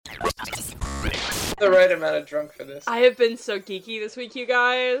the right amount of drunk for this. I have been so geeky this week, you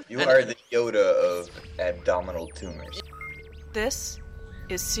guys. You are the Yoda of abdominal tumors. This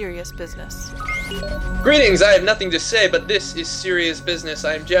is serious business. Greetings, I have nothing to say, but this is Serious Business.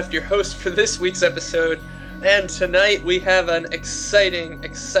 I am Jeff, your host for this week's episode, and tonight we have an exciting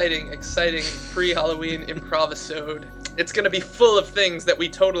pre-Halloween improvisode. It's going to be full of things that we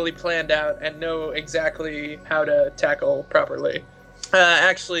totally planned out and know exactly how to tackle properly.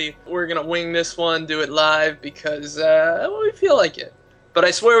 Actually, we're going to wing this one, do it live, because we feel like it. But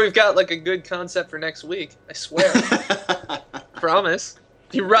I swear we've got like a good concept for next week. I swear. Promise.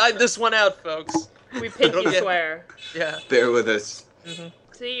 You ride this one out, folks. We pinky swear. Yeah. Bear with us. Mm-hmm.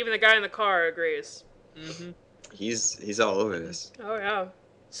 See, even the guy in the car agrees. Mm-hmm. He's all over this. Oh, yeah.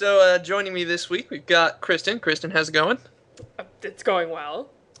 So, joining me this week, we've got Kristen. Kristen, how's it going? It's going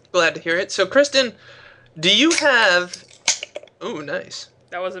well. Glad to hear it. So, Kristen, do you have... Ooh, nice.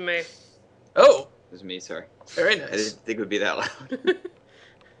 That wasn't me. Oh, It was me, sorry. very I nice. didn't think it would be that loud.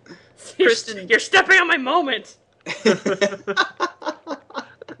 Kristen- You're stepping on my moment.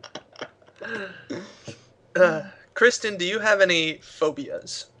 Kristen, do you have any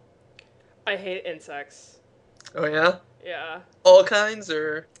phobias? I hate insects. Oh, yeah? Yeah. All kinds,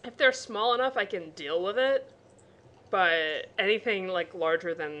 or... If they're small enough, I can deal with it. But anything, like,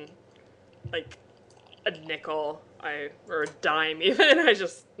 larger than, like, a nickel, or a dime even, I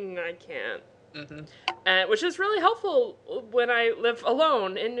can't. Mm-hmm. Which is really helpful when I live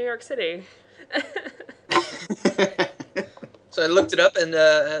alone in New York City. So I looked it up, and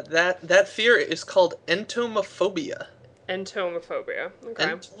that fear is called entomophobia. Entomophobia. Okay.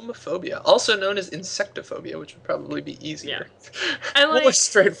 Entomophobia, also known as insectophobia, which would probably be easier. And, like, More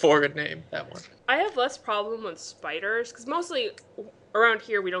straightforward name, that one. I have less problem with spiders, because mostly around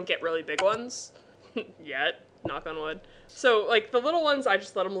here we don't get really big ones. Yet. Knock on wood. So, like, the little ones, I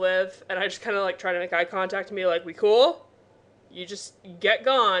just let them live, and I just kind of, like, try to make eye contact and be like, we cool? You just get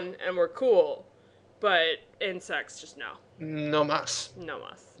gone, and we're cool. But insects, just no. No mas. No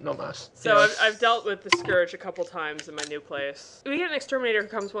mas. No mas. So Yeah. I've dealt with the scourge a couple times in my new place. We get an exterminator who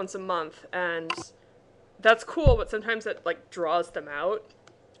comes once a month, and that's cool, but sometimes it, like, draws them out.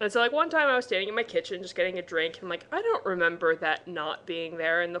 And so, like, one time I was standing in my kitchen just getting a drink, and I'm like, I don't remember that not being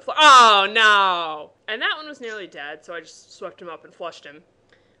there in the floor. Oh, no! And that one was nearly dead, so I just swept him up and flushed him.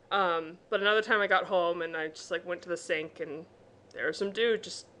 But another time I got home, and I just, like, went to the sink, and there was some dude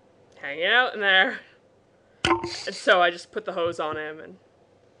just hanging out in there. And so I just put the hose on him and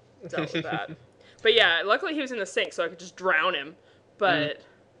dealt with that. But yeah, luckily he was in the sink, so I could just drown him. But,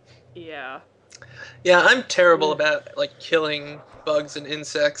 yeah. Yeah, I'm terrible about, like, killing bugs and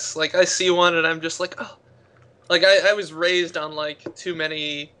insects. Like, I see one and I'm just like, oh. Like, I was raised on, like, too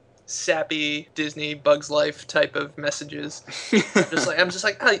many sappy Disney Bugs Life type of messages. I'm just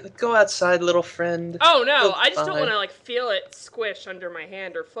like, oh, go outside, little friend. Oh, no, You'll I just don't fine. want to, like, feel it squish under my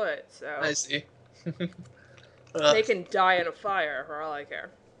hand or foot, so. I see. They can die in a fire, for all I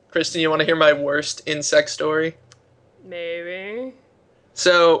care. Kristen, you want to hear my worst insect story? Maybe.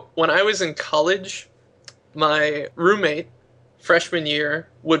 So, when I was in college, my roommate, freshman year,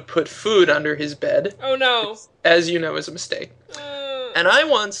 would put food under his bed. Oh, no. As you know, is a mistake. And I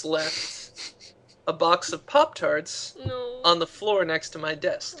once left a box of Pop-Tarts No. on the floor next to my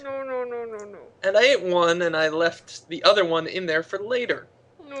desk. No. And I ate one, and I left the other one in there for later.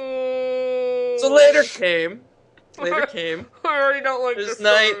 No. So later came. I already don't like It was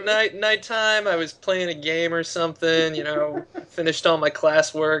this. nighttime. I was playing a game or something, finished all my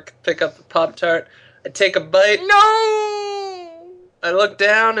classwork, pick up the Pop-Tart. I take a bite. No. I look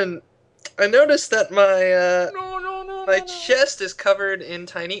down, and I notice that my No. chest is covered in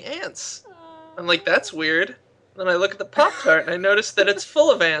tiny ants. I'm like, that's weird. Then I look at the Pop-Tart, and I notice that it's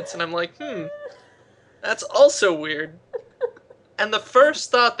full of ants, and I'm like, that's also weird. And the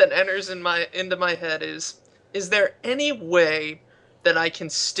first thought that enters into my head is there any way that I can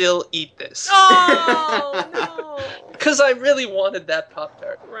still eat this? Oh, no. Because I really wanted that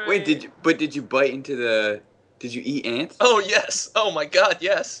Pop-Tart. Right. Wait, did you bite into the... Did you eat ants? Oh, yes. Oh, my God,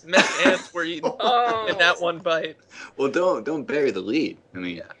 yes. Many ants were eaten Oh. in that one bite. Well, don't bury the lead. I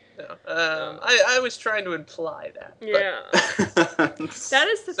mean... Yeah. No. I was trying to imply that. but- Yeah. That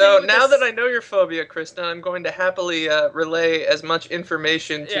is the thing. So with now this- that I know your phobia, Krista, I'm going to happily relay as much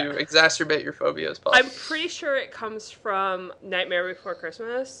information to Yeah. exacerbate your phobia as I'm possible. pretty sure it comes from Nightmare Before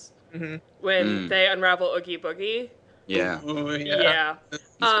Christmas Mm-hmm. when they unravel Oogie Boogie. Yeah, Ooh, Yeah.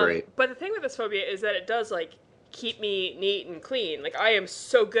 that's great. But the thing with this phobia is that it does, like, keep me neat and clean. Like, I am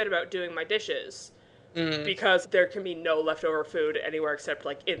so good about doing my dishes Mm. because there can be no leftover food anywhere except,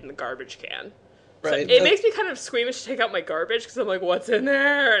 like, in the garbage can. Right. So it makes me kind of squeamish to take out my garbage because I'm like, what's in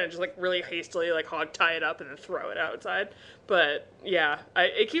there? And I just like really hastily like hog tie it up and then throw it outside. But yeah,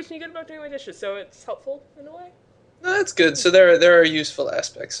 it keeps me good about doing my dishes, so it's helpful in a way. No, that's good. So there are useful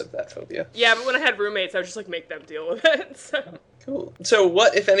aspects of that phobia. Yeah, but when I had roommates, I would just like make them deal with it. So. Cool. So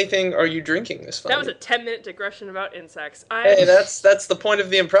what, if anything, are you drinking this fun? That was a 10-minute digression about insects. Hey, that's the point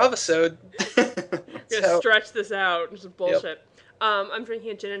of the improvisode. I'm gonna stretch this out. It's bullshit. Yep. I'm drinking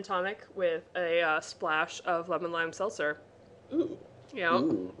a gin and tonic with a splash of lemon lime seltzer. Ooh. Yeah.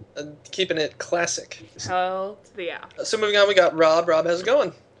 Ooh. Keeping it classic. Hell to the yeah. So moving on, we got Rob. Rob, how's it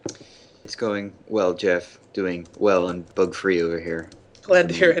going? It's going well, Jeff. Doing well and bug-free over here. Glad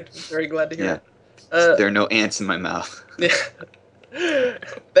to hear it. Very glad to hear it. There are no ants in my mouth. Yeah.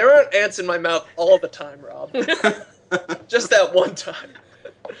 There aren't ants in my mouth all the time, Rob. Just that one time.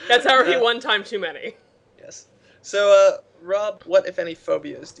 That's already one time too many. Yes. So, Rob, what, if any,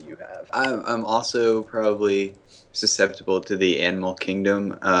 phobias do you have? I'm also probably susceptible to the animal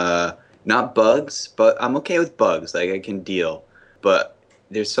kingdom. Not bugs, but I'm okay with bugs. Like, I can deal. But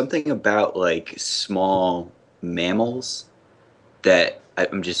there's something about, like, small mammals that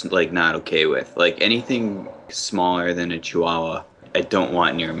I'm just, like, not okay with. Like, anything smaller than a chihuahua, I don't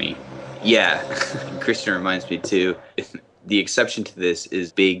want near me. Yeah, Christian reminds me, too. The exception to this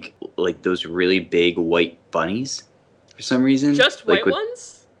is big, like, those really big white bunnies, for some reason. Just white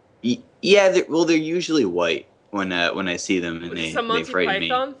ones? Yeah, they're usually white when I see them, and they frighten me. Some Monty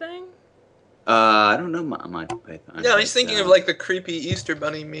Python thing? I don't know Monty Python. No, he's thinking of like the creepy Easter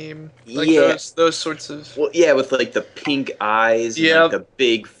Bunny meme. Like those sorts of. Well, yeah, with like the pink eyes and like the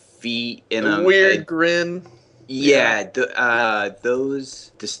big feet and a weird grin. Yeah,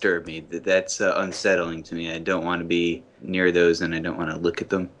 those disturb me. That's unsettling to me. I don't want to be near those, and I don't want to look at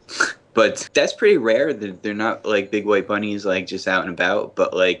them. But that's pretty rare. They're not like big white bunnies, like just out and about.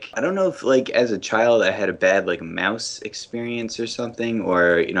 But like, I don't know if like as a child I had a bad like mouse experience or something,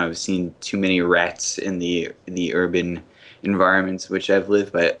 or I've seen too many rats in the urban environments which I've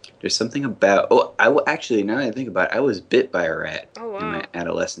lived. But there's something about actually now that I think about it, I was bit by a rat in my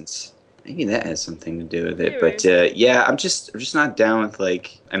adolescence. Maybe that has something to do with it. But yeah, I'm just not down with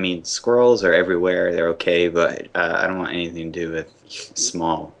like. I mean, squirrels are everywhere. They're okay, but I don't want anything to do with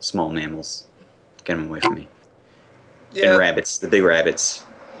small mammals. Get them away from me. Yeah. And rabbits, the big rabbits.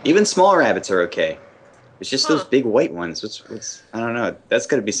 Even small rabbits are okay. It's just those big white ones. What's I don't know. That's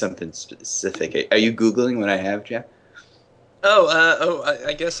got to be something specific. Are you Googling what I have, Jeff?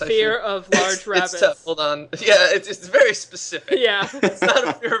 I guess fear of large rabbits. It's tough. Hold on. Yeah, it's very specific. Yeah. It's not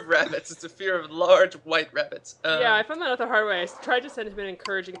a fear of rabbits. It's a fear of large white rabbits. Yeah, I found that out the hard way. I tried to send him an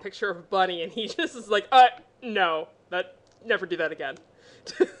encouraging picture of a bunny, and he just is like, no, never do that again.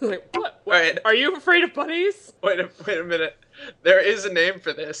 Like, what? All right. Are you afraid of bunnies? Wait a minute. There is a name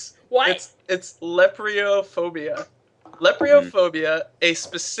for this. What? It's lepriophobia. Lepriophobia, a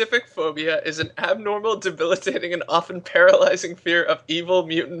specific phobia, is an abnormal, debilitating, and often paralyzing fear of evil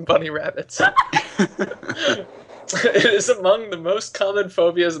mutant bunny rabbits. It is among the most common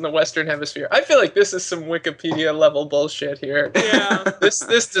phobias in the Western Hemisphere. I feel like this is some Wikipedia level bullshit here. Yeah.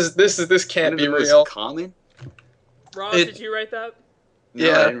 This can't be real. Most common? Rob, did you write that? No,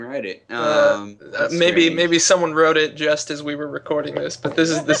 yeah, I didn't write it. Maybe someone wrote it just as we were recording this, but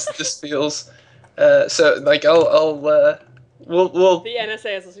this feels. So like we'll the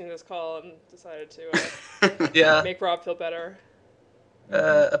NSA is listening to this call and decided to make Rob feel better.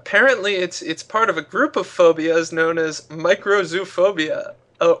 Apparently it's part of a group of phobias known as microzoophobia,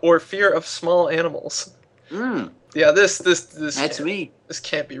 or fear of small animals. Yeah, this that's me. This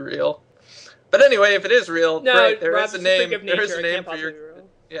can't be real. But anyway, if it is real, great. There is a name for your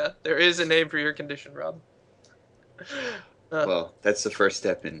there is a name for your condition, Rob. Well, that's the first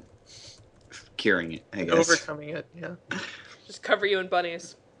step in curing it, I guess. Overcoming it, yeah. Just cover you in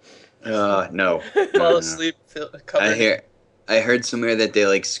bunnies. No. Fall asleep, covered. I heard somewhere that they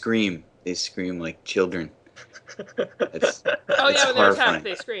like scream. They scream like children. That's when they're attacked,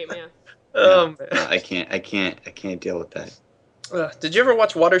 they scream. Yeah. Oh man. I can't deal with that. Did you ever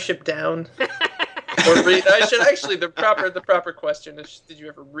watch Watership Down? Or read? I should actually. The proper question is: did you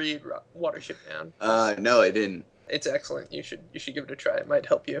ever read Watership Down? No, I didn't. It's excellent. You should give it a try. It might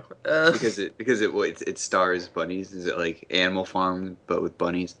help you. Because it stars bunnies. Is it like Animal Farm but with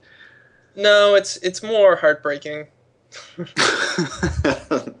bunnies? No, it's more heartbreaking.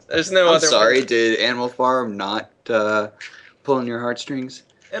 There's no other. I'm sorry. Word. Did Animal Farm not pull on your heartstrings?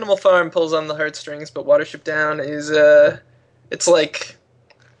 Animal Farm pulls on the heartstrings, but Watership Down is it's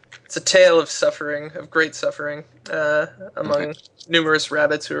a tale of suffering, of great suffering, among numerous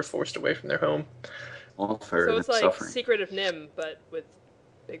rabbits who are forced away from their home. So it's like Secret of NIMH, but with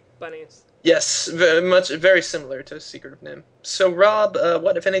big bunnies. Yes, very similar to Secret of Nim. So, Rob,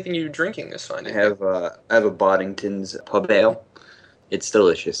 what, if anything, you drinking this fine evening? I have a Boddington's pub ale. It's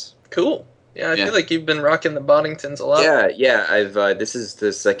delicious. Cool. Yeah, I Yeah. feel like you've been rocking the Boddingtons a lot. Yeah. I've this is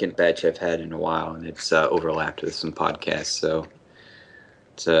the second batch I've had in a while, and it's overlapped with some podcasts. So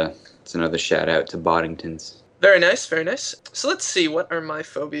it's another shout out to Boddingtons. Very nice, very nice. So let's see, what are my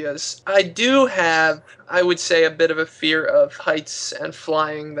phobias? I do have, I would say, a bit of a fear of heights and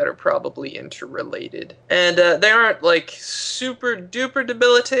flying that are probably interrelated. And they aren't like super duper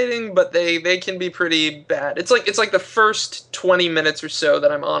debilitating, but they can be pretty bad. It's like the first 20 minutes or so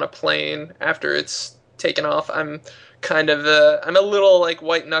that I'm on a plane after it's taken off, I'm kind of I'm a little like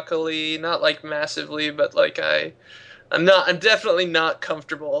white knuckly, not like massively, but like I'm definitely not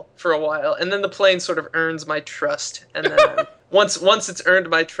comfortable for a while, and then the plane sort of earns my trust, and then once it's earned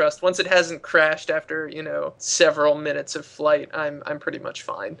my trust, once it hasn't crashed after several minutes of flight, I'm pretty much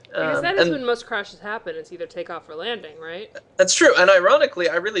fine. Because that is when most crashes happen. It's either takeoff or landing, right? That's true, and ironically,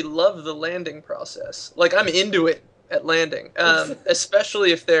 I really love the landing process. Like, I'm into it at landing,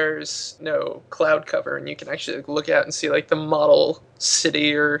 especially if there's no cloud cover and you can actually look out and see like the model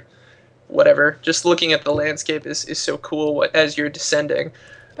city or whatever. Just looking at the landscape is so cool as you're descending.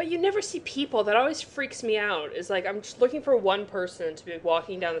 But you never see people. That always freaks me out. Is like, I'm just looking for one person to be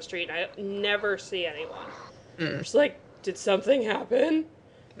walking down the street, and I never see anyone. Just like, did something happen?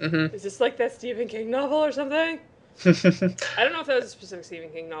 Mm-hmm. Is this like that Stephen King novel or something? I don't know if that was a specific Stephen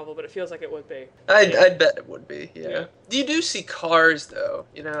King novel, but it feels like it would be. I'd bet it would be, yeah. You do see cars, though,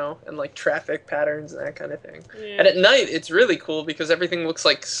 and like traffic patterns and that kind of thing. Yeah. And at night, it's really cool because everything looks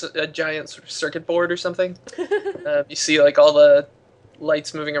like a giant sort of circuit board or something. You see like all the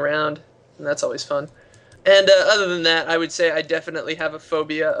lights moving around, and that's always fun. And other than that, I would say I definitely have a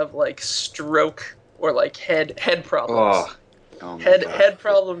phobia of like stroke or like head problems. Oh head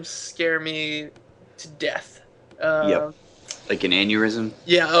problems scare me to death. Yep. Like an aneurysm?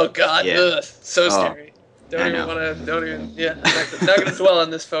 Yeah, oh god, yeah. Ugh, so scary. I'm not gonna dwell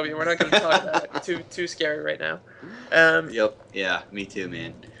on this phobia. We're not gonna talk about it. Too scary right now. Yep, yeah, me too,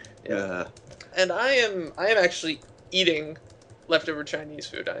 man. Yeah. And I am actually eating leftover Chinese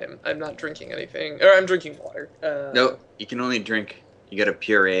food. I'm not drinking anything, or I'm drinking water. No, you can only drink. You gotta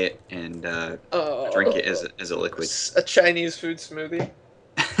puree it and drink it as a liquid. A Chinese food smoothie.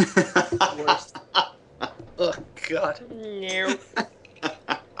 Worst. Oh god. No.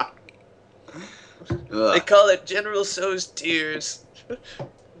 They call it General So's tears.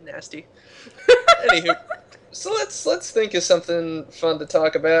 Nasty. Anywho, so let's think of something fun to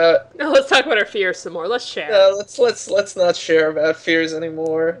talk about. No, let's talk about our fears some more. Let's share. Let's not share about fears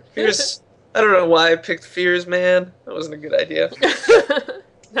anymore. Fears. I don't know why I picked fears, man. That wasn't a good idea.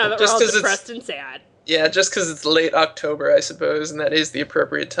 Now that Just we're all depressed and sad. Yeah, just because it's late October, I suppose, and that is the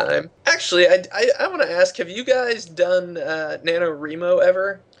appropriate time. Actually, I want to ask, have you guys done NaNoWriMo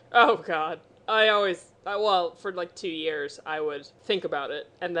ever? Oh, God. For like 2 years, I would think about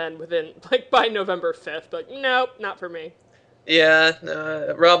it, and then by November 5th, like, nope, not for me. Yeah,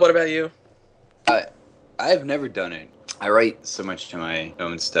 Rob, what about you? I've never done it. I write so much to my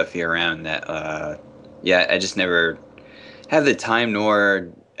own stuff year round that, I just never have the time nor...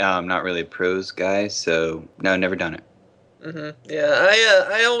 I'm not really a prose guy, so no, never done it. Mm-hmm. Yeah,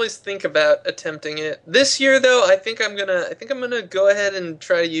 I always think about attempting it. This year, though, I think I'm gonna go ahead and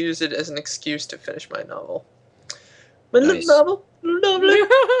try to use it as an excuse to finish my novel. My Nice. little novel.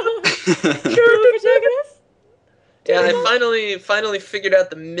 Yeah, I finally figured out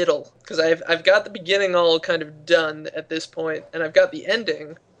the middle, because I've got the beginning all kind of done at this point, and I've got the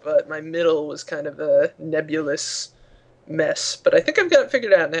ending, but my middle was kind of a nebulous mess. But I think I've got it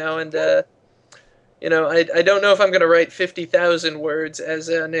figured out now, and I don't know if I'm going to write 50,000 words as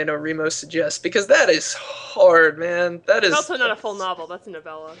NaNoWriMo suggests, because that is hard, man. It's also not a full novel. That's a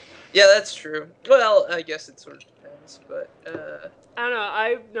novella. Yeah, that's true. Well, I guess it sort of depends, but... I don't know.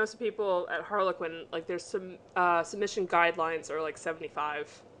 I know some people at Harlequin, like, there's some submission guidelines are like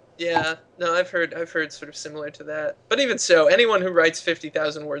 75. Yeah, no, I've heard sort of similar to that. But even so, anyone who writes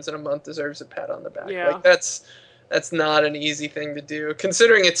 50,000 words in a month deserves a pat on the back. Yeah. Like, that's not an easy thing to do,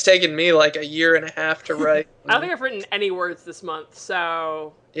 considering it's taken me like a year and a half to write. I don't think I've written any words this month,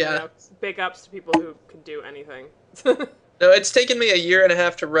 so yeah, big ups to people who can do anything. No, it's taken me a year and a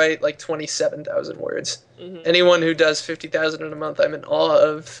half to write like 27,000 words. Mm-hmm. Anyone who does 50,000 in a month, I'm in awe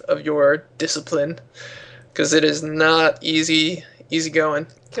of your discipline, because it is not easy going.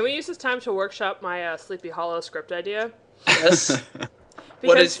 Can we use this time to workshop my Sleepy Hollow script idea? Yes.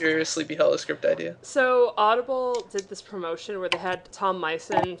 What is your Sleepy Hollow script idea? So Audible did this promotion where they had Tom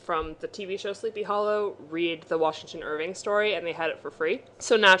Meissen from the TV show Sleepy Hollow read the Washington Irving story, and they had it for free.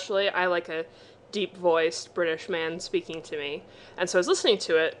 So naturally, I like a deep-voiced British man speaking to me, and so I was listening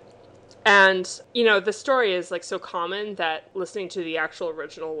to it. And, you know, the story is, like, so common that listening to the actual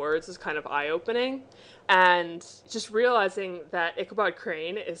original words is kind of eye-opening. And just realizing that Ichabod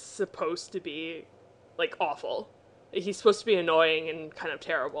Crane is supposed to be, like, awful. He's supposed to be annoying and kind of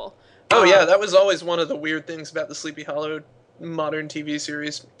terrible. Oh, yeah, that was always one of the weird things about the Sleepy Hollow modern TV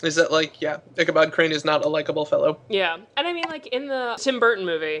series, is that, like, yeah, Ichabod Crane is not a likable fellow. Yeah. And I mean, like, in the Tim Burton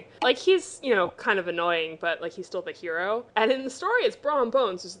movie, like, he's, you know, kind of annoying, but, like, he's still the hero. And in the story, it's Brom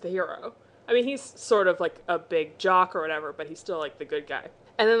Bones who's the hero. I mean, he's sort of, like, a big jock or whatever, but he's still, like, the good guy.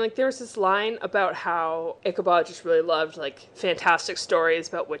 And then, like, there was this line about how Ichabod just really loved, like, fantastic stories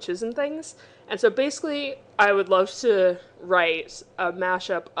about witches and things. And so basically, I would love to write a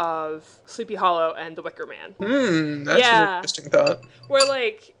mashup of Sleepy Hollow and The Wicker Man. That's an interesting thought. Where,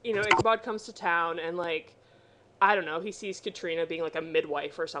 like, you know, Ichabod comes to town and, like, I don't know, he sees Katrina being, like, a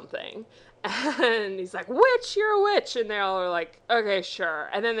midwife or something. And he's like, witch, you're a witch! And they all are like, okay, sure.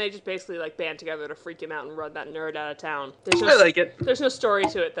 And then they just basically, like, band together to freak him out and run that nerd out of town. I like it. There's no story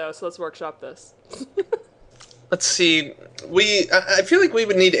to it, though, so let's workshop this. Let's see. I feel like we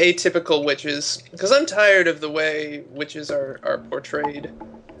would need atypical witches, because I'm tired of the way witches are portrayed.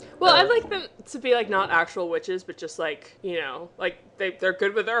 Well, I'd like them to be, like, not actual witches, but just, like, you know, like, they're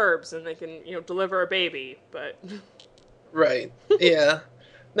good with herbs and they can, you know, deliver a baby, but... Right. Yeah.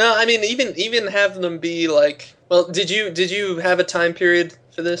 No, I mean, even have them be, like... Well, did you have a time period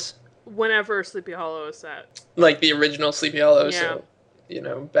for this? Whenever Sleepy Hollow is set. Like the original Sleepy Hollow, Yeah. so, you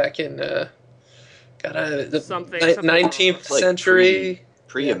know, back in, the Something 19th Like century.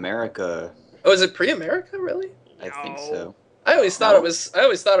 Pre-America. Oh, is it pre-America, really? I think No. so. I always thought it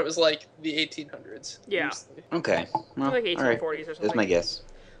was like the 1800s. Yeah. usually. Okay. Well, Like all right. 1840s or something. That's my guess.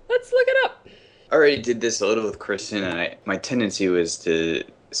 Let's look it up. I already did this a little with Kristen, and my tendency was to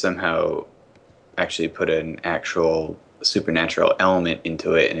somehow actually put an actual supernatural element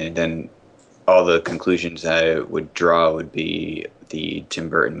into it, and then all the conclusions I would draw would be the Tim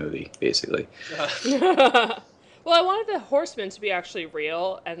Burton movie, basically. Well, I wanted the horsemen to be actually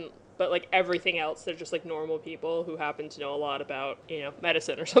real, but like everything else, they're just like normal people who happen to know a lot about, you know,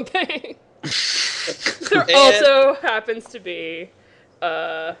 medicine or something. There also happens to be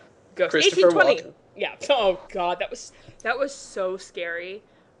Ghost. Christopher 1820. Walken. Yeah. Oh god, that was so scary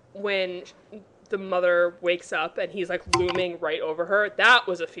when the mother wakes up and he's like looming right over her. That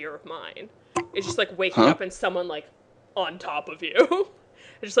was a fear of mine. It's just like waking up and someone like on top of you.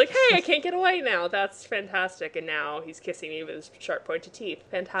 It's just like, hey, I can't get away now. That's fantastic. And now he's kissing me with his sharp pointed teeth.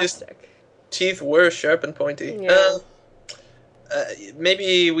 Fantastic. Teeth were sharp and pointy. Yeah.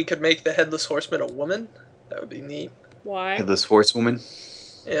 Maybe we could make the Headless Horseman a woman. That would be neat. Why? Headless Horsewoman.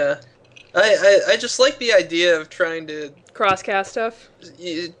 Yeah. I just like the idea of trying to, Crosscast stuff?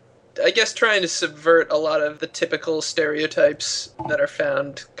 I guess, trying to subvert a lot of the typical stereotypes that are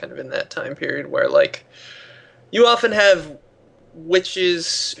found kind of in that time period where, like, you often have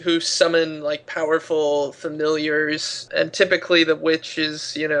witches who summon, like, powerful familiars, and typically the witch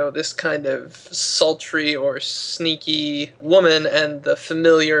is, you know, this kind of sultry or sneaky woman, and the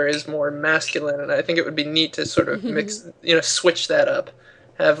familiar is more masculine, and I think it would be neat to sort of mix, you know, switch that up.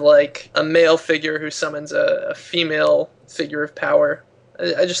 Have, like, a male figure who summons a female figure of power.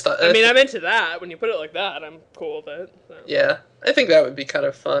 I just thought... I mean, I'm into that. When you put it like that, I'm cool with it. So. Yeah, I think that would be kind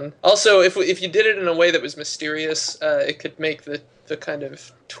of fun. Also, if you did it in a way that was mysterious, it could make the kind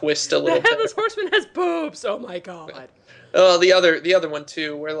of twist a little The bit. Headless Horseman has boobs! Oh my god. Oh, the other one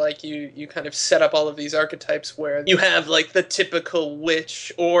too, where like you kind of set up all of these archetypes where you have like the typical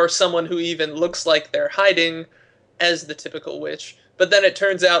witch or someone who even looks like they're hiding as the typical witch, but then it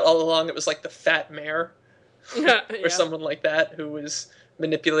turns out all along it was like the fat mare Yeah. or someone like that who was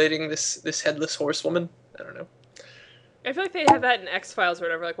manipulating this headless horsewoman. I don't know. I feel like they have that in X-Files or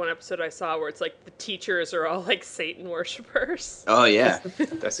whatever, like one episode I saw where it's like the teachers are all like Satan worshippers. Oh yeah,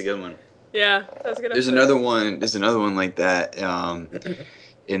 that's a good one. Yeah, that's a good There's episode. another one. There's another one like that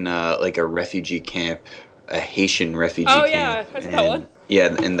in like a refugee camp, a Haitian refugee camp. Oh yeah, I saw that one.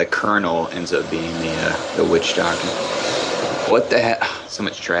 Yeah, and the colonel ends up being the witch doctor. What the heck? So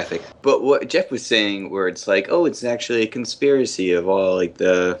much traffic. But what Jeff was saying, where it's like, oh, it's actually a conspiracy of all like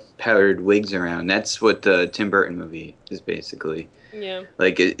the powdered wigs around. That's what the Tim Burton movie is basically. Yeah.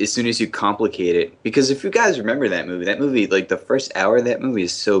 Like as soon as you complicate it, because if you guys remember that movie, like the first hour of that movie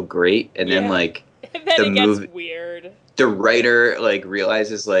is so great, and then Yeah. like And then the it gets movie- weird. the writer like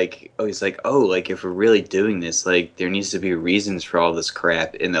realizes like, oh, he's like, oh, like if we're really doing this, like there needs to be reasons for all this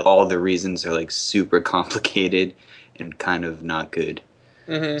crap, and all the reasons are like super complicated and kind of not good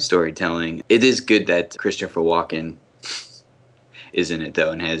storytelling. It is good that Christopher Walken is in it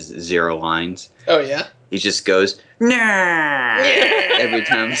though and has 0 lines. Oh yeah. He just goes nah every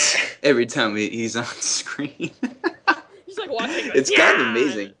time he's on screen. He's like watching. Goes, It's kind of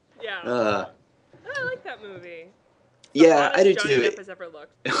amazing. Yeah. I like that movie. Yeah, I do Johnny too. Depp has ever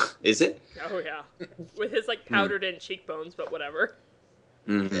looked. Is it? Oh yeah, with his like powdered in cheekbones, but whatever.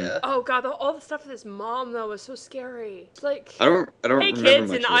 Mm-hmm. Yeah. Oh god, all the stuff with his mom though was so scary. It's like, I don't hey remember kids,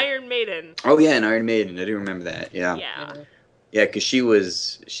 much in of it. Iron Maiden. Oh yeah, in Iron Maiden. I do remember that. Yeah. Yeah, Yeah, because she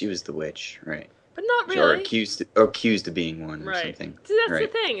was the witch, right? but not Or really. accused of being one or Right. something. See, that's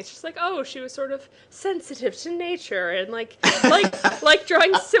right. the thing. It's just like, oh, she was sort of sensitive to nature and like like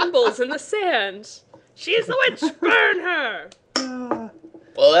drawing symbols in the sand. She's the witch. Burn her.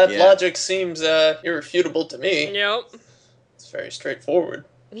 Well, that Yeah. logic seems irrefutable to me. Yep. It's very straightforward.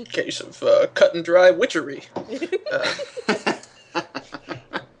 Case of cut and dry witchery.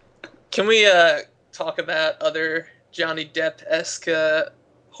 Can we talk about other Johnny Depp-esque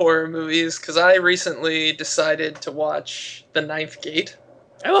horror movies? Because I recently decided to watch The Ninth Gate.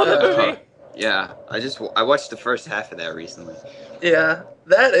 I love that movie. Yeah, I watched the first half of that recently. Yeah,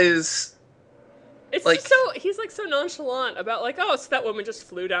 that is... It's like- just so he's like so nonchalant about like, oh, so that woman just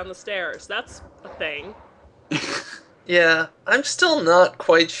flew down the stairs. That's a thing. Yeah, I'm still not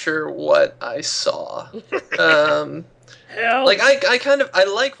quite sure what I saw. Hell. Like I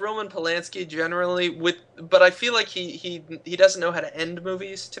like Roman Polanski generally, but I feel like he doesn't know how to end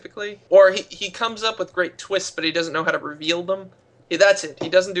movies typically, or he comes up with great twists, but he doesn't know how to reveal them. That's it. He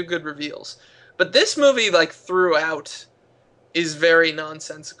doesn't do good reveals. But this movie, like throughout, is very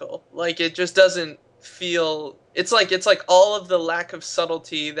nonsensical. Like it just doesn't feel. It's like all of the lack of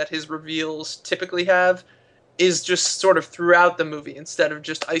subtlety that his reveals typically have is just sort of throughout the movie instead of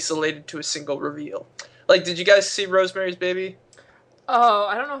just isolated to a single reveal. Like, did you guys see Rosemary's Baby? Oh,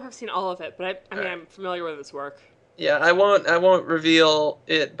 I don't know if I've seen all of it, but I mean, Alright. I'm familiar with his work. Yeah, I won't reveal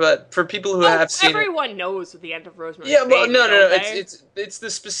it, but for people who have seen it, everyone knows the end of Rosemary's yeah, well, Baby, no, don't they? it's the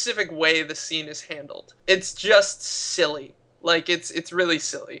specific way the scene is handled. It's just silly. Like it's really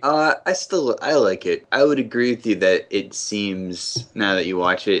silly. I like it. I would agree with you that it seems, now that you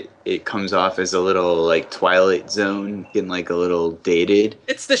watch it, it comes off as a little like Twilight Zone and like a little dated.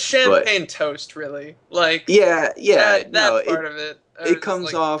 It's the champagne toast, really. Like Yeah, that no, part of it. it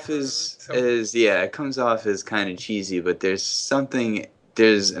comes off as it comes off as kind of cheesy, but there's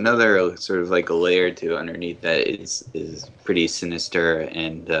another sort of like a layer to underneath that is pretty sinister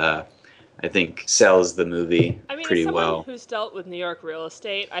and I think sells the movie I mean, pretty as someone well. who's dealt with New York real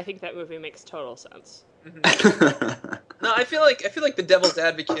estate, I think that movie makes total sense. No, I feel like The Devil's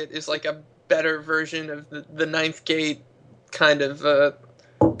Advocate is like a better version of the Ninth Gate kind of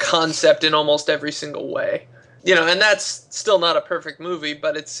concept in almost every single way. You know, and that's still not a perfect movie,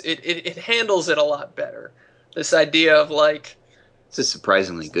 but it handles it a lot better. This idea of like, It's a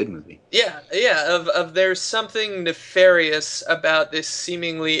surprisingly good movie. yeah, of there's something nefarious about this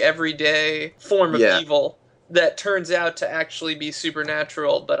seemingly everyday form of Yeah. evil that turns out to actually be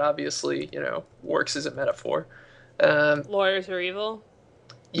supernatural, but obviously, you know, works as a metaphor. Lawyers are evil.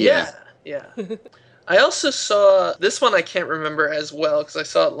 Yeah. I also saw this one. I can't remember as well because I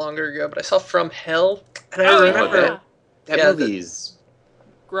saw it longer ago, but I saw From Hell, and I remember. yeah. That Yeah, movie is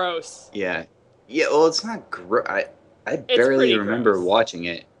Gross. yeah. Well, it's not I pretty barely remember gross. watching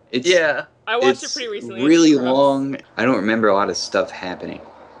it. It's Yeah, I watched it it's pretty recently. really It's gross. long. I don't remember a lot of stuff happening.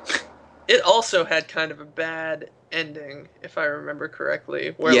 it also had kind of a bad ending, if I remember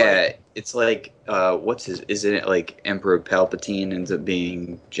correctly. Where Yeah, it's like isn't it like Emperor Palpatine ends up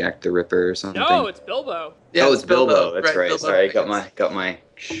being Jack the Ripper or something? No, it's Bilbo. yeah, it's Bilbo. That's right. Bilbo Sorry, I Baggins. got my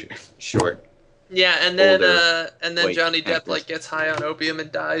short. Yeah, and then older white Johnny Depp actors. like gets high on opium and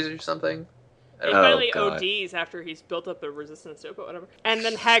dies or something. I He don't know. finally God. ODs after he's built up a resistance to it, but whatever. And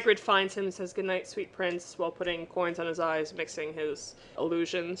then Hagrid finds him and says, "Goodnight, sweet prince," while putting coins on his eyes, mixing his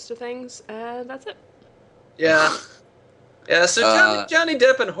illusions to things, and that's it. Yeah. Yeah, so Uh, Johnny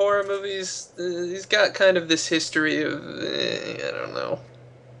Depp in horror movies, he's got kind of this history of, I don't know,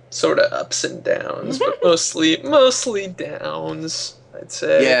 sort of ups and downs, but mostly downs, I'd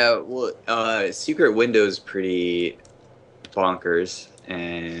say. Yeah, well, Secret Window's pretty bonkers,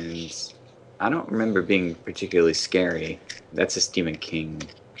 and I don't remember being particularly scary. That's a Stephen King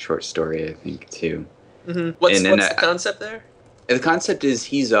short story, I think, too. Mm-hmm. What's And then the concept there? And the concept is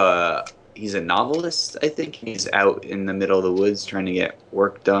he's a novelist, I think. He's out in the middle of the woods trying to get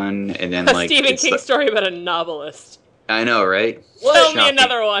work done, and then A like Stephen it's King like- story about a novelist. I know, right? Tell me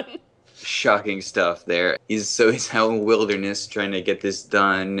another one. Shocking stuff there. He's out in wilderness trying to get this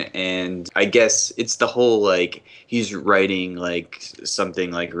done, and I guess it's the whole like he's writing like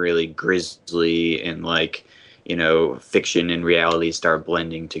something like really grisly, and like, you know, fiction and reality start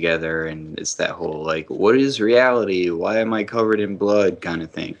blending together, and it's that whole like, what is reality? Why am I covered in blood kind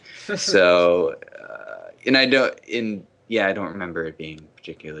of thing. So and I don't remember it being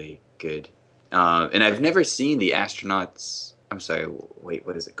particularly good. And I've never seen the astronauts. I'm sorry. Wait,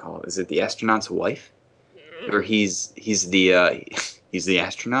 what is it called? Is it The Astronaut's Wife? Or he's the he's the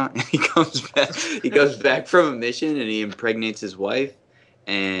astronaut. He goes back from a mission and he impregnates his wife,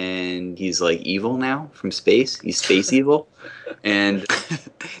 and he's like evil now from space. He's space evil. And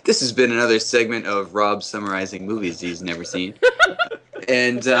this has been another segment of Rob summarizing movies he's never seen.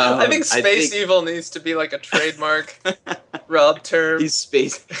 And I think space evil needs to be like a trademark Rob term. He's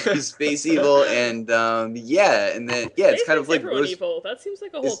space evil, and it's kind of like evil. That seems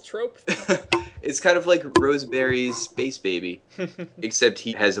like a whole trope thing. It's kind of like Roseberry's Space Baby, except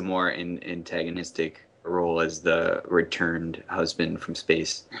he has a more antagonistic role as the returned husband from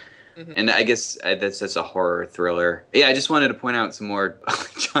space. Mm-hmm. And I guess that's a horror thriller. Yeah, I just wanted to point out some more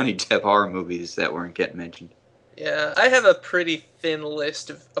Johnny Depp horror movies that weren't getting mentioned. Yeah, I have a pretty thin list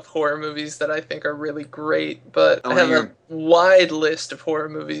of horror movies that I think are really great, but I have a wide list of horror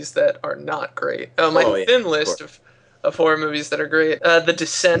movies that are not great. Thin list of horror movies that are great. The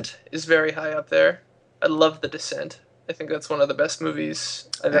Descent is very high up there. I love The Descent. I think that's one of the best movies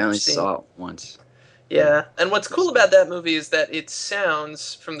I've ever seen. I only saw it once. Yeah, and what's cool about that movie is that it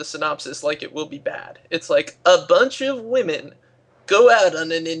sounds, from the synopsis, like it will be bad. It's like, a bunch of women go out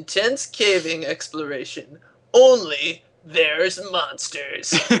on an intense caving exploration. Only there's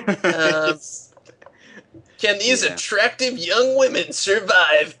monsters. Can these attractive young women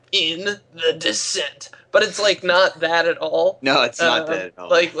survive in The Descent? But it's like not that at all. No, it's not that at all.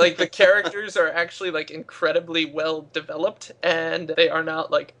 Like the characters are actually like incredibly well developed, and they are not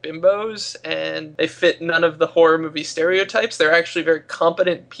like bimbos, and they fit none of the horror movie stereotypes. They're actually very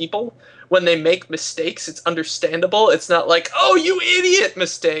competent people. When they make mistakes, it's understandable. It's not like, oh, you idiot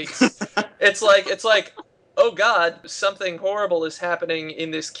mistakes. It's like, oh God, something horrible is happening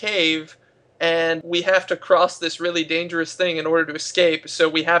in this cave, and we have to cross this really dangerous thing in order to escape, so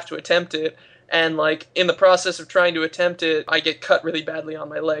we have to attempt it. And, like, in the process of trying to attempt it, I get cut really badly on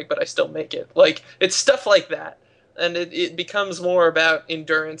my leg, but I still make it. Like, it's stuff like that. And it becomes more about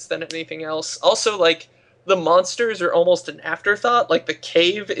endurance than anything else. Also, like, the monsters are almost an afterthought. Like, the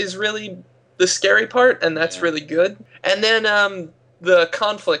cave is really the scary part, and that's really good. And then, the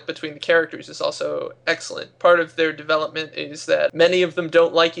conflict between the characters is also excellent. Part of their development is that many of them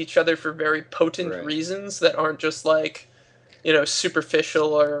don't like each other for very potent reasons that aren't just, like, you know,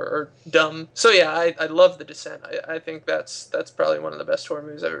 superficial or dumb. So yeah, I love The Descent. I think that's probably one of the best horror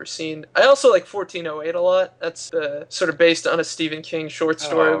movies I've ever seen. I also like 1408 a lot. That's sort of based on a Stephen King short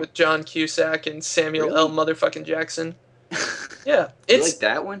story with John Cusack and Samuel L. motherfucking Jackson. Yeah, you like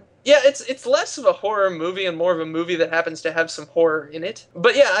that one? Yeah, it's less of a horror movie and more of a movie that happens to have some horror in it.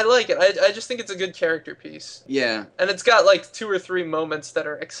 But yeah, I like it. I just think it's a good character piece. Yeah. And it's got like 2 or 3 moments that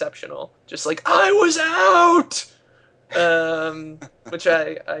are exceptional. Just like, I was out! Which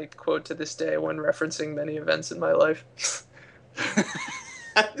I quote to this day when referencing many events in my life.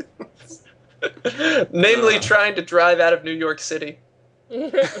 Namely, trying to drive out of New York City.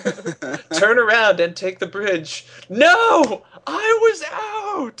 Turn around and take the bridge. No! I was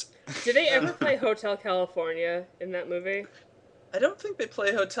out! Did they ever play Hotel California in that movie? I don't think they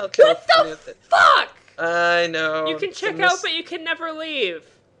play Hotel California. What the fuck? I know. You can check out, but you can never leave.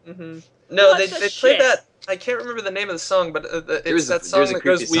 Mm-hmm. No, they played that. I can't remember the name of the song, but it's that song that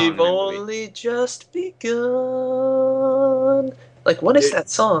goes, "We've only just begun." Like, what is that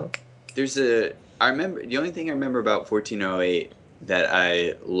song? I remember, the only thing I remember about 1408 that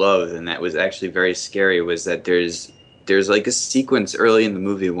I loved, and that was actually very scary, was that there's like a sequence early in the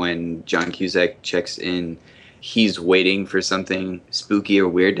movie when John Cusack checks in. He's waiting for something spooky or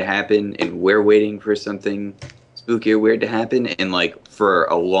weird to happen, and we're waiting for something spooky or weird to happen, and like for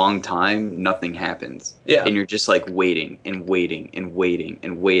a long time nothing happens. Yeah. And you're just like waiting and waiting and waiting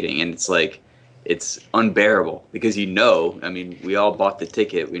and waiting, and it's like it's unbearable because I mean, we all bought the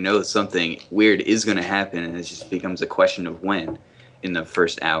ticket, we know something weird is going to happen, and it just becomes a question of when. In the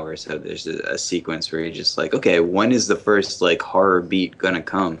first hour, so there's a sequence where you're just like, okay, when is the first like horror beat gonna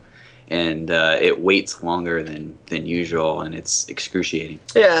come? And it waits longer than usual, and it's excruciating.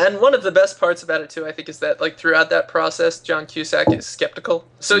 Yeah, and one of the best parts about it too, I think, is that like throughout that process, John Cusack is skeptical.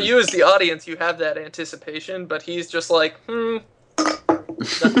 So you as the audience, you have that anticipation, but he's just like,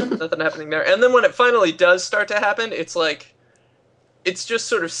 nothing happening there. And then when it finally does start to happen, it's like, it's just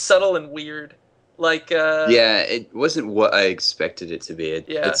sort of subtle and weird. Like, yeah, it wasn't what I expected it to be.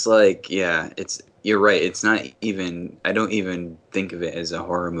 Yeah. It's like, you're right. It's not even, I don't even think of it as a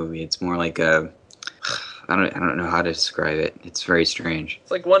horror movie. It's more like I don't know how to describe it. It's very strange.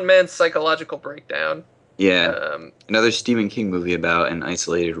 It's like one man's psychological breakdown. Yeah. Another Stephen King movie about an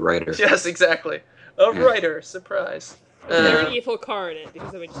isolated writer. Yes, exactly. A writer, surprise. There's an evil car in it,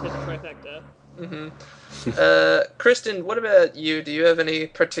 because then we just hit the trifecta. Kristen, what about you? Do you have any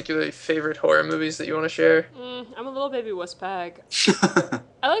particularly favorite horror movies that you want to share? I'm a little baby wuss bag.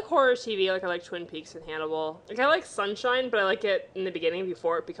 I like horror TV, like I like Twin Peaks and Hannibal. Like I like Sunshine, but I like it in the beginning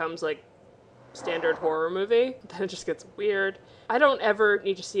before it becomes like standard horror movie. Then it just gets weird. I don't ever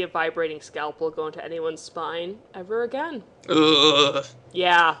need to see a vibrating scalpel go into anyone's spine ever again. Ugh.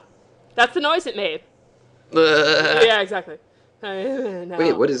 Yeah. That's the noise it made. Ugh. Yeah, exactly. No.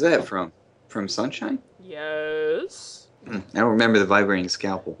 Wait, what is that from? From Sunshine? Yes. I don't remember the vibrating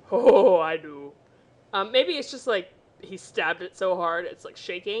scalpel. Oh, I do. Maybe it's just like he stabbed it so hard it's like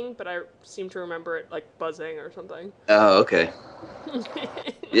shaking, but I seem to remember it like buzzing or something. Oh, okay.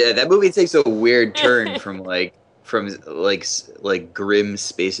 Yeah, that movie takes a weird turn from grim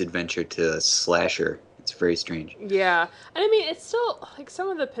space adventure to slasher. It's very strange. Yeah, and I mean it's still like some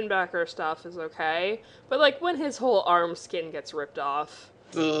of the Pinbacker stuff is okay, but like when his whole arm skin gets ripped off,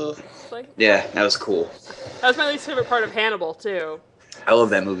 Ugh. it's like Yeah, that was cool. that was my least favorite part of Hannibal too. I love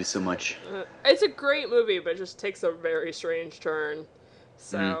that movie so much. It's a great movie, but it just takes a very strange turn.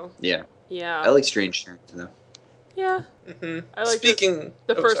 So Yeah. yeah, I like strange turns though. yeah. I like Speaking...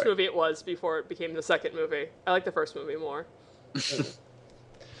 the oh, first sorry. movie it was before it became the second movie. I like the first movie more.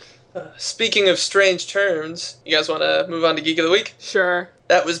 Speaking of strange turns, you guys want to move on to Geek of the Week? Sure,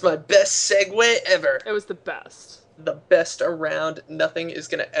 That was my best segue ever. it was the best. The best around. Nothing is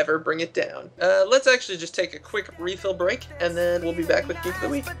going to ever bring it down. Let's actually just take a quick refill break, and then we'll be back with Geek of the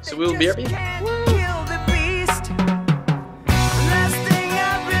Week. So we'll be right back.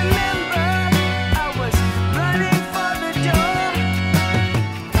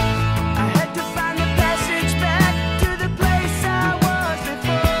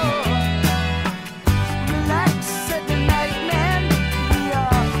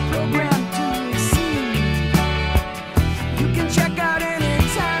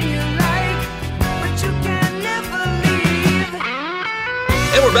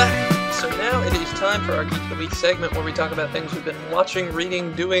 And we're back. So now it is time for our Geek of the Week segment where we talk about things we've been watching,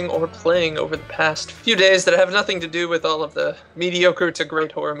 reading, doing, or playing over the past few days that have nothing to do with all of the mediocre to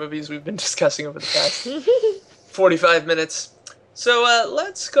great horror movies we've been discussing over the past 45 minutes. So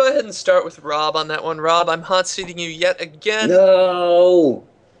let's go ahead and start with Rob on that one. Rob, I'm hot seating you yet again. No.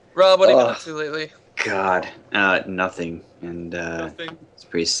 Rob, what have you been up to lately? God, nothing, and Nothing. it's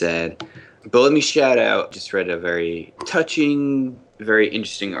pretty sad. But let me shout out. Just read a very touching, very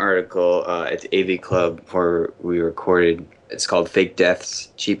interesting article at the AV Club where we recorded. It's called "Fake Deaths,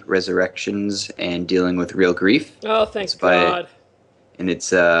 Cheap Resurrections, and Dealing with Real Grief," Oh, thank by- God. and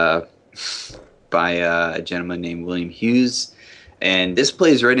it's by a gentleman named William Hughes. And this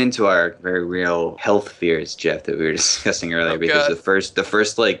plays right into our very real health fears, Jeff, that we were discussing earlier. Oh, because God. the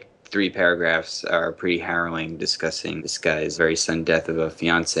first like 3 paragraphs are pretty harrowing, discussing this guy's very sudden death of a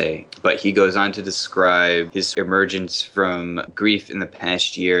fiance. But he goes on to describe his emergence from grief in the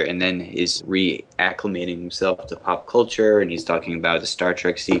past year, and then his reacclimating himself to pop culture. And he's talking about the Star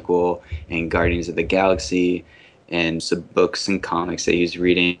Trek sequel and Guardians of the Galaxy, and some books and comics that he's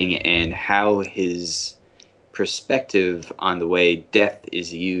reading, and how his perspective on the way death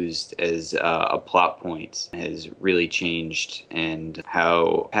is used as a plot point has really changed, and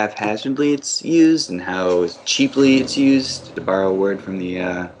how haphazardly it's used and how cheaply it's used, to borrow a word from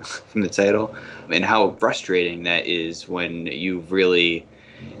the from the title, and how frustrating that is when you've really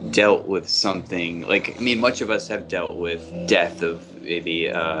dealt with something like, I mean, much of us have dealt with death of maybe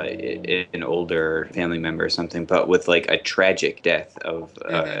an older family member or something, but with like a tragic death of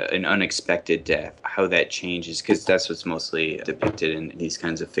an unexpected death, how that changes, because that's what's mostly depicted in these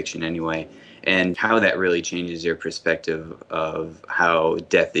kinds of fiction anyway, and how that really changes your perspective of how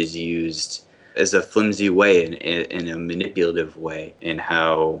death is used as a flimsy way, in a manipulative way, and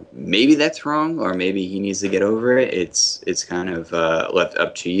how maybe that's wrong, or maybe he needs to get over it. It's kind of left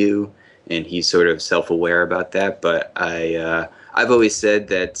up to you, and he's sort of self-aware about that. But I've always said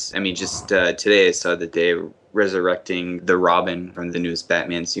that, I mean, just today I saw that they're resurrecting the Robin from the newest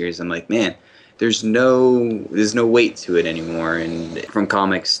Batman series. I'm like, man, there's no weight to it anymore. And from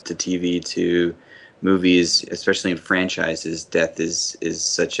comics to TV to movies, especially in franchises, death is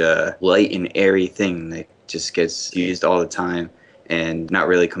such a light and airy thing that just gets used all the time. and not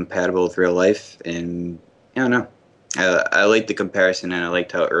really compatible with real life. And I don't know. I liked the comparison, and I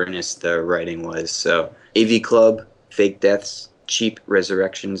liked how earnest the writing was. So AV Club, Fake Deaths, Cheap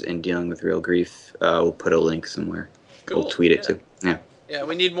Resurrections, and Dealing with Real Grief. We'll put a link somewhere. Cool. We'll tweet it too. Yeah. Yeah,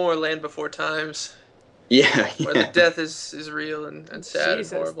 we need more Land Before Times. Yeah. Where the death is real and sad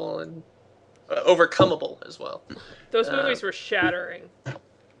Jesus. and horrible and overcomable as well. Those movies were shattering.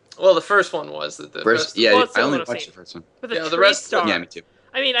 Well, the first one was that the First, rest, yeah, Well, it's the I only one I've watched seen. the first one. But the Yeah, the tree rest- star. Yeah, me too.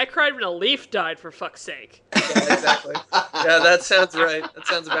 I mean, I cried when a leaf died, for fuck's sake. Yeah, exactly. Yeah, that sounds right. That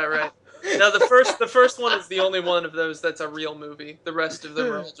sounds about right. No, the first one is the only one of those that's a real movie. The rest of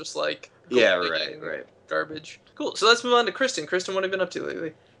them are all just like Yeah, gold right, digging, right. garbage. Cool. So let's move on to Kristen. Kristen, what have you been up to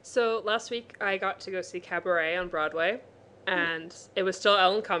lately? So last week I got to go see Cabaret on Broadway, and it was still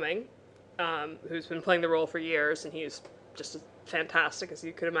Alan Cumming, who's been playing the role for years, and he's just as fantastic as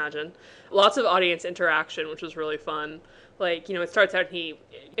you could imagine. Lots of audience interaction, which was really fun. Like, you know, it starts out and he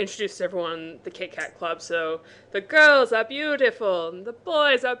introduces everyone the Kit Kat Club, so the girls are beautiful, and the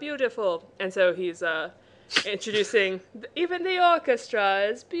boys are beautiful, and so he's introducing, even the orchestra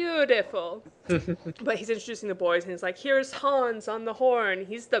is beautiful. But he's introducing the boys, and he's like, here's Hans on the horn.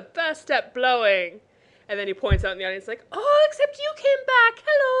 He's the best at blowing. And then he points out in the audience, like, oh, except you came back.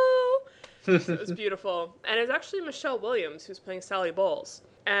 Hello. So it was beautiful. And it was actually Michelle Williams who's playing Sally Bowles.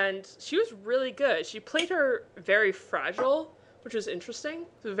 And she was really good. She played her very fragile, which was interesting.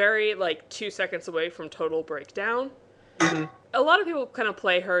 Very, 2 seconds away from total breakdown. A lot of people kind of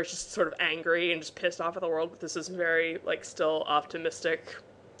play her just sort of angry and just pissed off at the world, but this is very, still optimistic,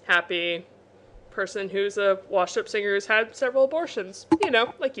 happy person who's a washed-up singer who's had several abortions. You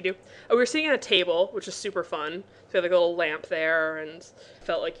know, like you do. We were sitting at a table, which is super fun. So we had a little lamp there and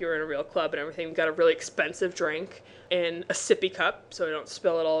felt like you were in a real club and everything. We got a really expensive drink in a sippy cup, so I don't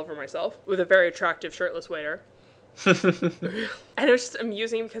spill it all over myself, with a very attractive shirtless waiter. And it was just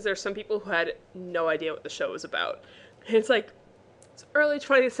amusing because there's some people who had no idea what the show was about. And it's it's early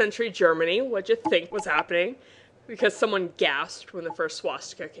 20th century Germany. What'd you think was happening? Because someone gasped when the first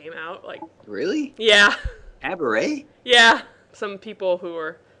swastika came out. Really? Yeah. Cabaret? Yeah. Some people who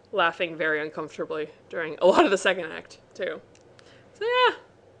were laughing very uncomfortably during a lot of the second act, too. So,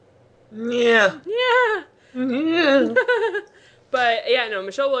 Yeah. yeah. Yeah. But, yeah, no,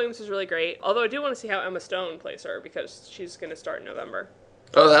 Michelle Williams was really great. Although I do want to see how Emma Stone plays her, because she's going to start in November.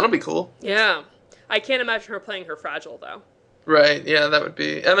 Oh, that'll be cool. Yeah. I can't imagine her playing her fragile, though. Right. Yeah, that would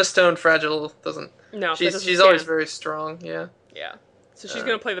be Emma Stone. Fragile doesn't. No, that She's doesn't always stand. very strong. Yeah. Yeah. So she's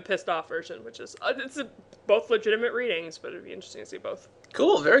going to play the pissed off version, which is, both legitimate readings, but it'd be interesting to see both.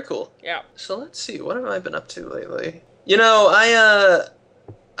 Cool. Very cool. Yeah. So let's see. What have I been up to lately? You know,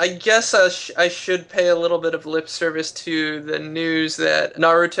 I guess I should pay a little bit of lip service to the news that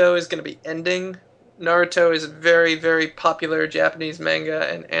Naruto is going to be ending. Naruto is a very, very popular Japanese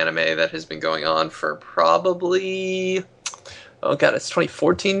manga and anime that has been going on for probably, oh god, it's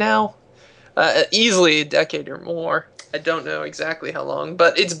 2014 now? Easily a decade or more. I don't know exactly how long,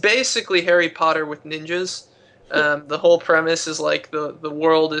 but it's basically Harry Potter with ninjas. The whole premise is the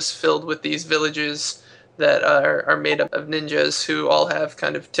world is filled with these villages that are made up of ninjas who all have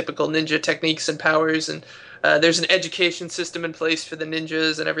kind of typical ninja techniques and powers, and there's an education system in place for the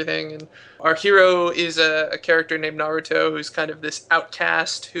ninjas and everything. And our hero is a character named Naruto, who's kind of this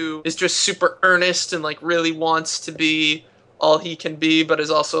outcast who is just super earnest and really wants to be all he can be, but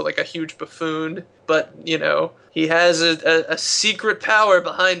is also a huge buffoon. But, you know, he has a secret power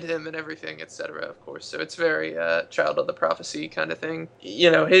behind him and everything, etc., of course. So it's very Child of the Prophecy kind of thing.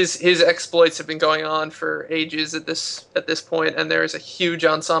 You know, his exploits have been going on for ages at this point, and there is a huge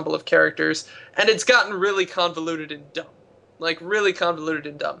ensemble of characters, and it's gotten really convoluted and dumb. Really convoluted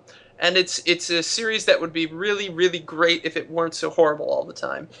and dumb. And it's a series that would be really, really great if it weren't so horrible all the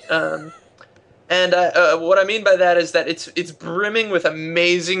time. And what I mean by that is that it's brimming with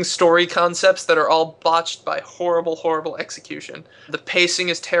amazing story concepts that are all botched by horrible, horrible execution. The pacing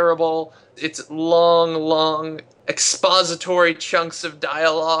is terrible. It's long expository chunks of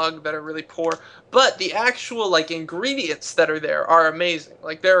dialogue that are really poor. But the actual ingredients that are there are amazing.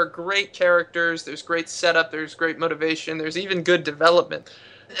 There are great characters, there's great setup, there's great motivation, there's even good development.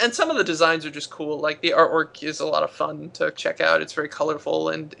 And some of the designs are just cool. The artwork is a lot of fun to check out. It's very colorful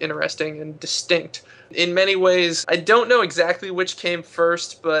and interesting and distinct. In many ways, I don't know exactly which came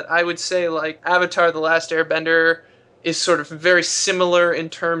first, but I would say Avatar: The Last Airbender is sort of very similar in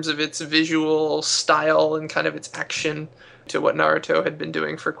terms of its visual style and kind of its action to what Naruto had been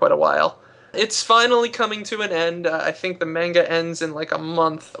doing for quite a while. It's finally coming to an end. I think the manga ends in a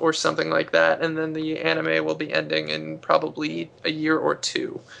month or something like that, and then the anime will be ending in probably a year or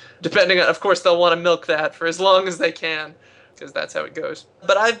two. Depending on, of course, they'll want to milk that for as long as they can. because that's how it goes.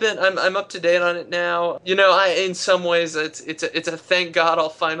 But I'm up to date on it now. You know, in some ways it's a thank God I'll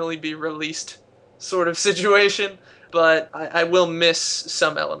finally be released sort of situation, but I will miss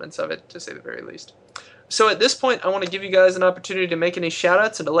some elements of it, to say the very least. So at this point, I want to give you guys an opportunity to make any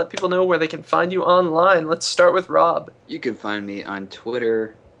shout-outs and to let people know where they can find you online. Let's start with Rob. You can find me on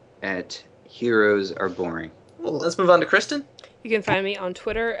Twitter at Heroes Are Boring. Well, let's move on to Kristen. You can find me on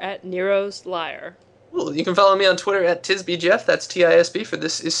Twitter at Nero's Liar. Well, you can follow me on Twitter at TisbyJeff, that's TISB for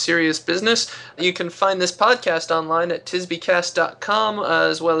This Is Serious Business. You can find this podcast online at tisbycast.com,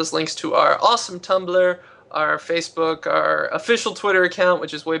 as well as links to our awesome Tumblr, our Facebook, our official Twitter account,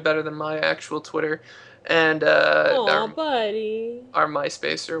 which is way better than my actual Twitter, and buddy. Our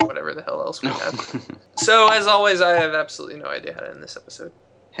MySpace or whatever the hell else we have. So, as always, I have absolutely no idea how to end this episode.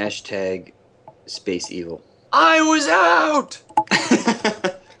 Hashtag Space Evil. I was out!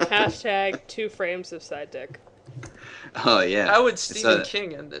 Hashtag 2 frames of side dick. Oh, yeah. How would Stephen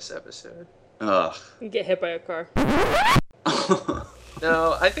King end this episode? Ugh. Get hit by a car.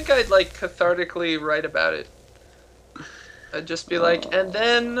 No, I think I'd, like, cathartically write about it. I'd just be like, and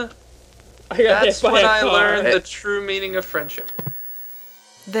then... That's when I learned the true meaning of friendship.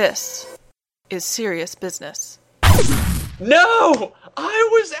 This is serious business. No! I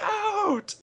was out!